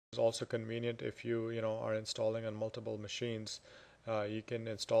is also convenient if you know are installing on multiple machines. You can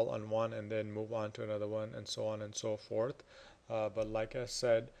install on one and then move on to another one and so on and so forth. But like I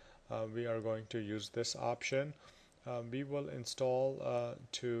said, we are going to use this option. We will install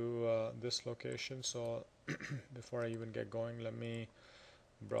to this location. So before I even get going, let me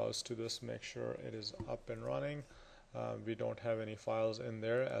browse to this, make sure it is up and running. We don't have any files in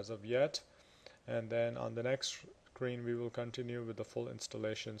there as of yet. And then on the next screen we will continue with the full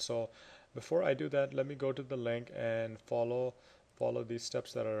installation. So before I do that, let me go to the link and follow these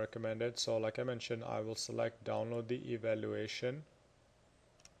steps that are recommended. So like I mentioned, I will select download the evaluation,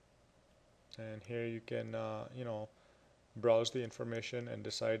 and here you can you know, browse the information and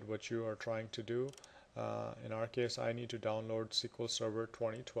decide what you are trying to do. In our case, I need to download SQL Server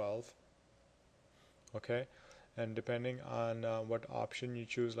 2012. Okay, and depending on what option you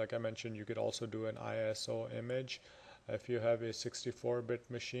choose, like I mentioned, you could also do an ISO image. If you have a 64-bit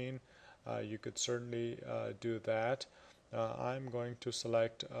machine, you could certainly do that. I'm going to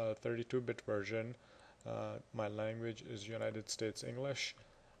select a 32-bit version. My language is United States English,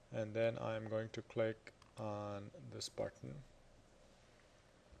 and then I'm going to click on this button.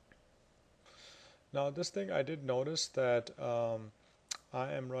 Now this thing, I did notice that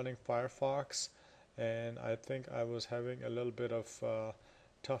I am running Firefox, and I think I was having a little bit of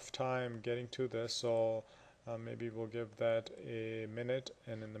tough time getting to this, so maybe we'll give that a minute,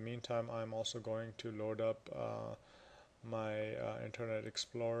 and in the meantime I'm also going to load up my Internet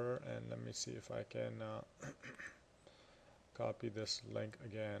Explorer, and let me see if I can copy this link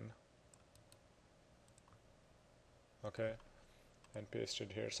again. Okay, and paste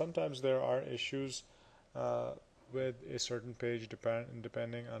it here. Sometimes there are issues with a certain page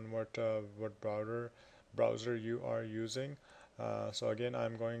depending on what browser you are using. So again,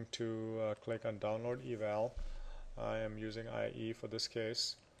 I'm going to click on download eval. I am using IE for this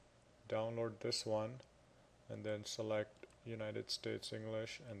case. Download this one and then select United States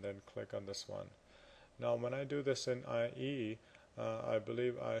English and then click on this one. Now when I do this in IE, I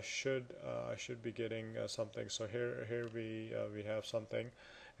believe I should be getting something. So here we have something.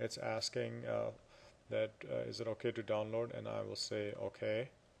 It's asking that is it okay to download, and I will say okay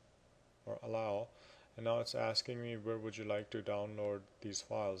or allow, and now it's asking me where would you like to download these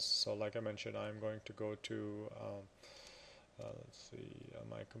files. So like I mentioned, I'm going to go to let's see,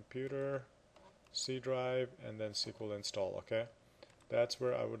 my computer, C drive, and then SQL install. Okay, that's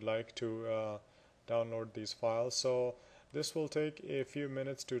where I would like to download these files. So this will take a few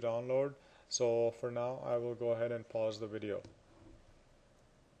minutes to download, so for now I will go ahead and pause the video.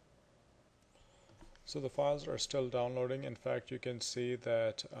 So the files are still downloading. In fact, you can see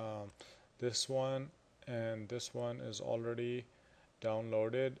that this one and this one is already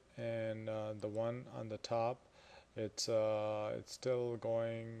downloaded, and the one on the top, it's still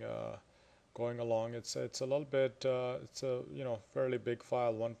going along. It's a little bit it's a fairly big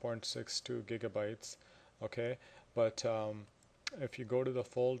file, 1.62 gigabytes. Okay, but if you go to the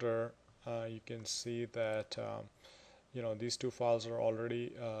folder, you can see that these two files are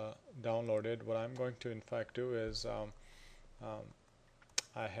already downloaded. What I'm going to in fact do is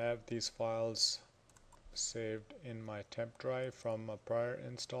I have these files saved in my temp drive from a prior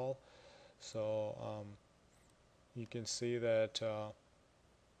install. So you can see that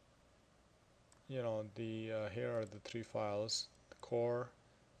here are the three files: the core,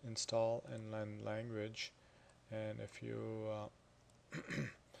 install, and language. And if you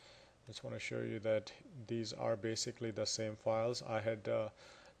just want to show you that these are basically the same files. I had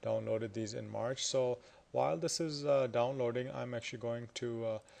downloaded these in March. So while this is downloading, I'm actually going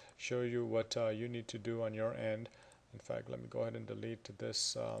to show you what you need to do on your end. In fact, let me go ahead and delete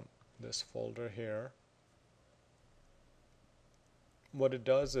this this folder here. What it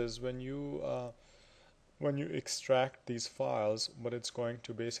does is when you extract these files, what it's going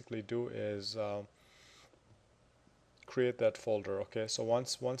to basically do is create that folder. Okay, so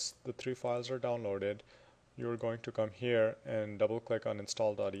once the 3 files are downloaded, you're going to come here and double click on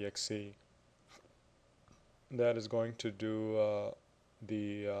install.exe. That is going to do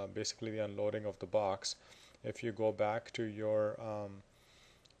basically the unloading of the box. If you go back to your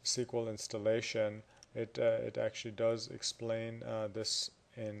SQL installation, it actually does explain this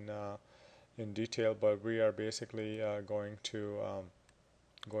in detail, but we are basically going to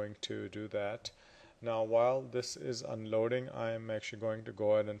do that. Now while this is unloading, I'm actually going to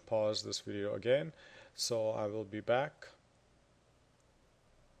go ahead and pause this video again, so I will be back.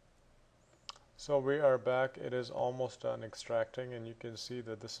 So we are back. It is almost done extracting, and you can see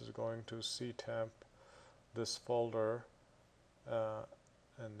that this is going to ctemp this folder,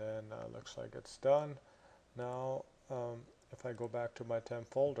 and then looks like it's done. Now if I go back to my temp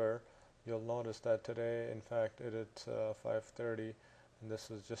folder, you'll notice that today, in fact, it is 5:30, and this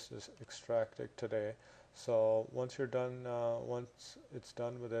is just extracted today. So once you're done, once it's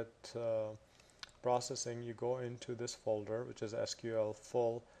done with it processing, you go into this folder, which is SQL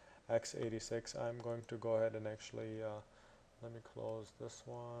full x86. I'm going to go ahead and actually let me close this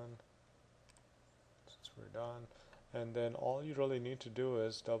one since we're done. And then all you really need to do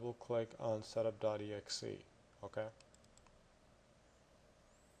is double click on setup.exe. Okay,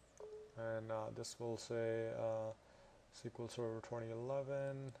 and this will say SQL Server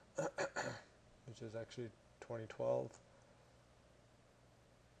 2011, which is actually 2012.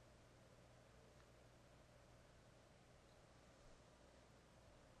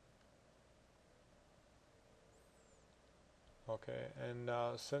 Okay, and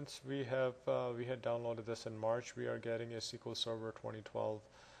since we had downloaded this in March, we are getting a SQL Server 2012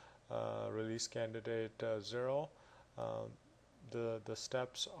 release candidate 0. The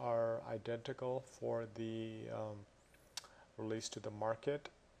steps are identical for the release to the market,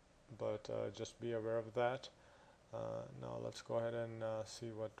 but just be aware of that. Now let's go ahead and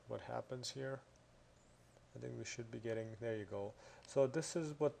see what happens here. I think we should be getting, there you go. So this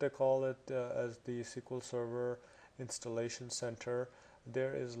is what they call it as the SQL Server Installation Center.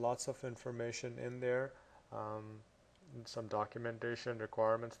 There is lots of information in there, some documentation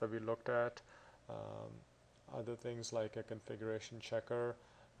requirements that we looked at, other things like a configuration checker.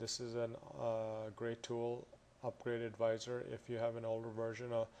 This is a great tool, Upgrade Advisor. If you have an older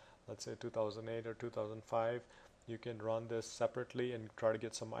version of, let's say 2008 or 2005, you can run this separately and try to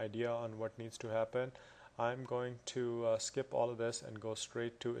get some idea on what needs to happen. I'm going to skip all of this and go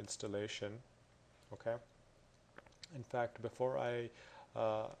straight to installation. Okay. In fact, before I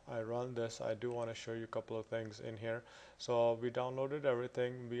run this, I do want to show you a couple of things in here. So we downloaded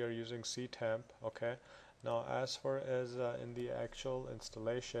everything. We are using ctemp. Okay. Now, as far as in the actual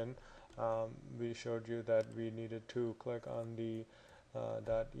installation, we showed you that we needed to click on the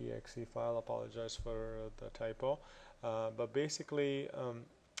 .exe file. Apologize for the typo, but basically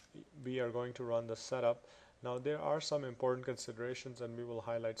we are going to run the setup. Now there are some important considerations, and we will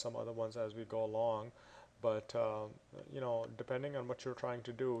highlight some other ones as we go along, but you know, depending on what you're trying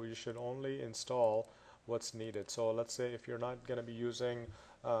to do, you should only install what's needed. So let's say if you're not going to be using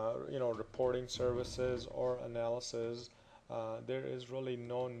you know, reporting services or analysis, there is really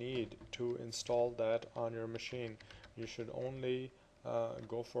no need to install that on your machine. You should only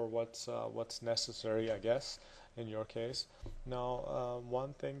go for what's necessary, I guess, in your case. Now,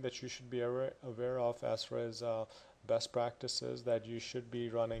 one thing that you should be aware of as far as best practices, that you should be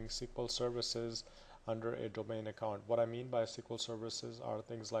running SQL services under a domain account. What I mean by SQL services are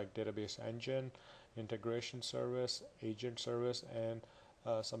things like database engine, integration service, agent service, and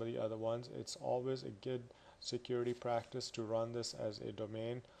some of the other ones. It's always a good security practice to run this as a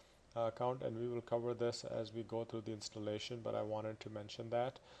domain account, and we will cover this as we go through the installation, but I wanted to mention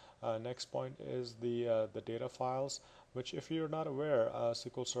that. Next point is the data files, which, if you're not aware,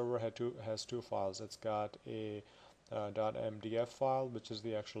 SQL Server has two files. It's got a .mdf file, which is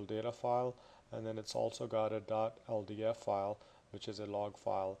the actual data file, and then it's also got a .ldf file, which is a log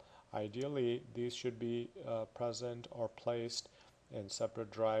file. Ideally, these should be present or placed in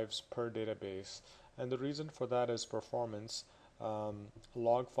separate drives per database, and the reason for that is performance.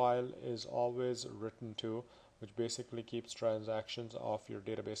 Log file is always written to, which basically keeps transactions of your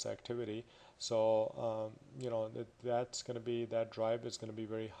database activity. So you know, that drive is going to be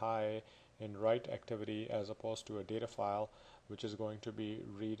very high in write activity, as opposed to a data file, which is going to be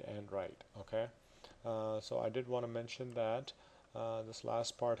read and write. Okay, so I did want to mention that. This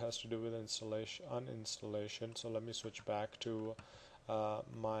last part has to do with uninstallation. So let me switch back to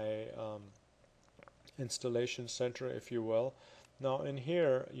my installation center, if you will. Now in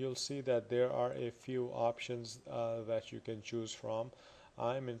here you'll see that there are a few options that you can choose from.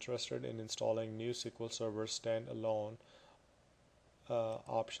 I'm interested in installing new SQL Server standalone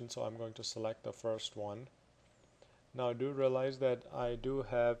option, so I'm going to select the first one. Now do realize that I do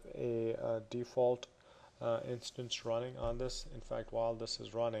have a default instance running on this. In fact, while this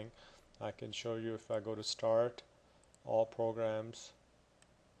is running, I can show you. If I go to Start, All Programs,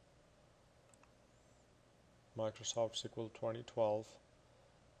 Microsoft SQL 2012,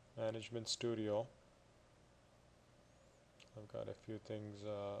 Management Studio, I've got a few things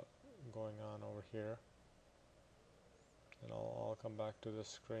going on over here, and I'll come back to this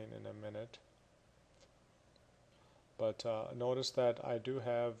screen in a minute. But notice that I do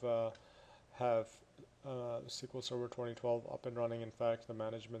have SQL Server 2012 up and running. In fact, the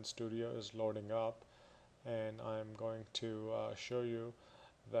Management Studio is loading up, and I'm going to show you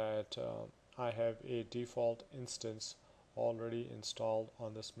that I have a default instance already installed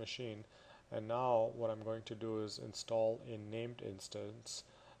on this machine. And now what I'm going to do is install a named instance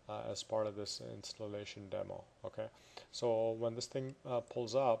as part of this installation demo. Okay, so when this thing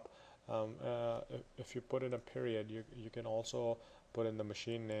pulls up, if you put in a period, you can also put in the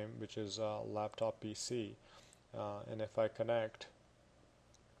machine name, which is laptop PC, and if I connect,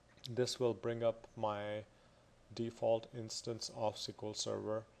 this will bring up my default instance of SQL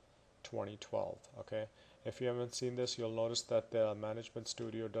Server 2012. Okay, if you haven't seen this, you'll notice that the Management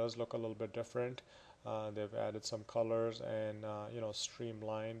Studio does look a little bit different. They've added some colors and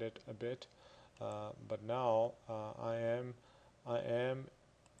streamlined it a bit, but now I am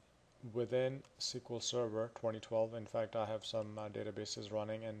within SQL Server 2012. In fact, I have some databases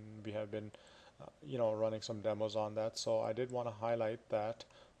running, and we have been running some demos on that, so I did want to highlight that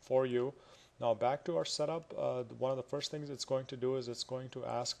for you. Now back to our setup. One of the first things it's going to do is it's going to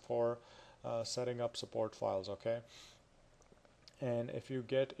ask for setting up support files. Okay, and if you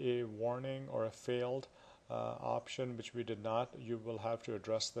get a warning or a failed option, which we did not, you will have to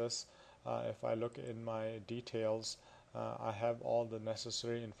address this. If I look in my details, I have all the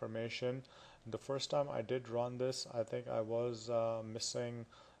necessary information. The first time I did run this, I think I was missing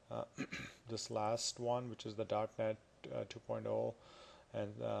this last one, which is the .NET 2.0,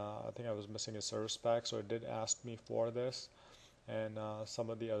 and I think I was missing a service pack, so it did ask me for this and some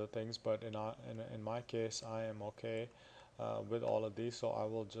of the other things, but in my case I am okay with all of these, so I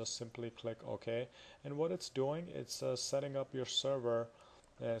will just simply click OK. And what it's doing, it's setting up your server,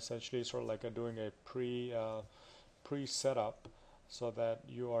 essentially sort of like doing a pre-setup so that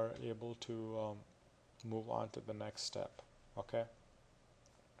you are able to move on to the next step. Okay,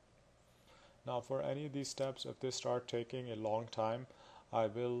 now for any of these steps, if they start taking a long time, I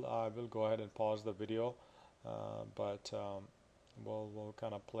will go ahead and pause the video, but we'll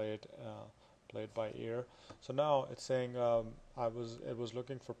kind of play it by ear. So now it's saying it was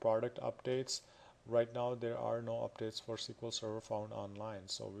looking for product updates. Right now there are no updates for SQL Server found online,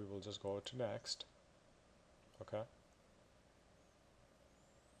 so we will just go to next. Okay,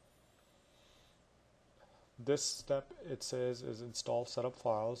 this step, it says, is install setup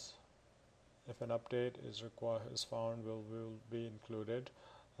files. If an update is found, will be included.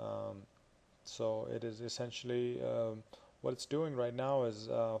 So it is essentially what it's doing right now is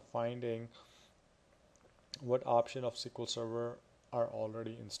finding what option of SQL Server are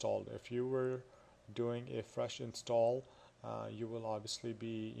already installed. If you were doing a fresh install, you will obviously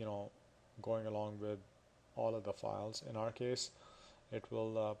be going along with all of the files. In our case, it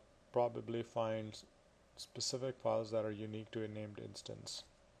will probably find specific files that are unique to a named instance.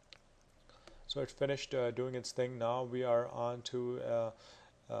 So it finished doing its thing. Now we are on to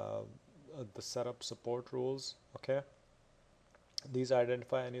the setup support rules. Okay, these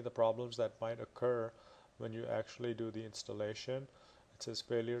identify any of the problems that might occur when you actually do the installation. It says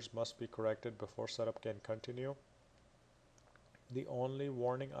failures must be corrected before setup can continue. The only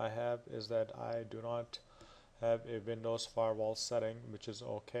warning I have is that I do not have a Windows firewall setting, which is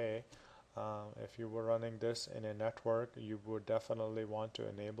okay. If you were running this in a network, you would definitely want to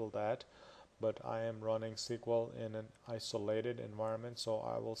enable that, but I am running SQL in an isolated environment, so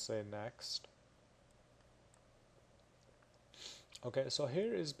I will say next. Okay, so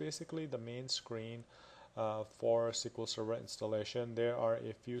here is basically the main screen for SQL Server installation. There are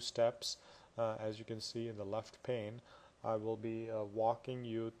a few steps, as you can see in the left pane. I will be walking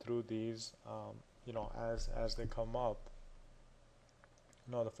you through these as they come up.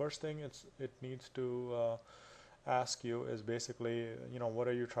 Now the first thing it needs to ask you is basically, what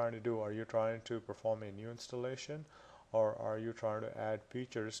are you trying to do? Are you trying to perform a new installation, or are you trying to add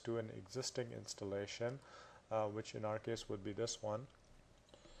features to an existing installation, which in our case would be this one.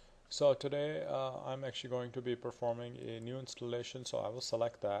 So today I'm actually going to be performing a new installation, so I will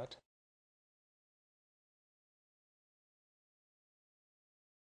select that.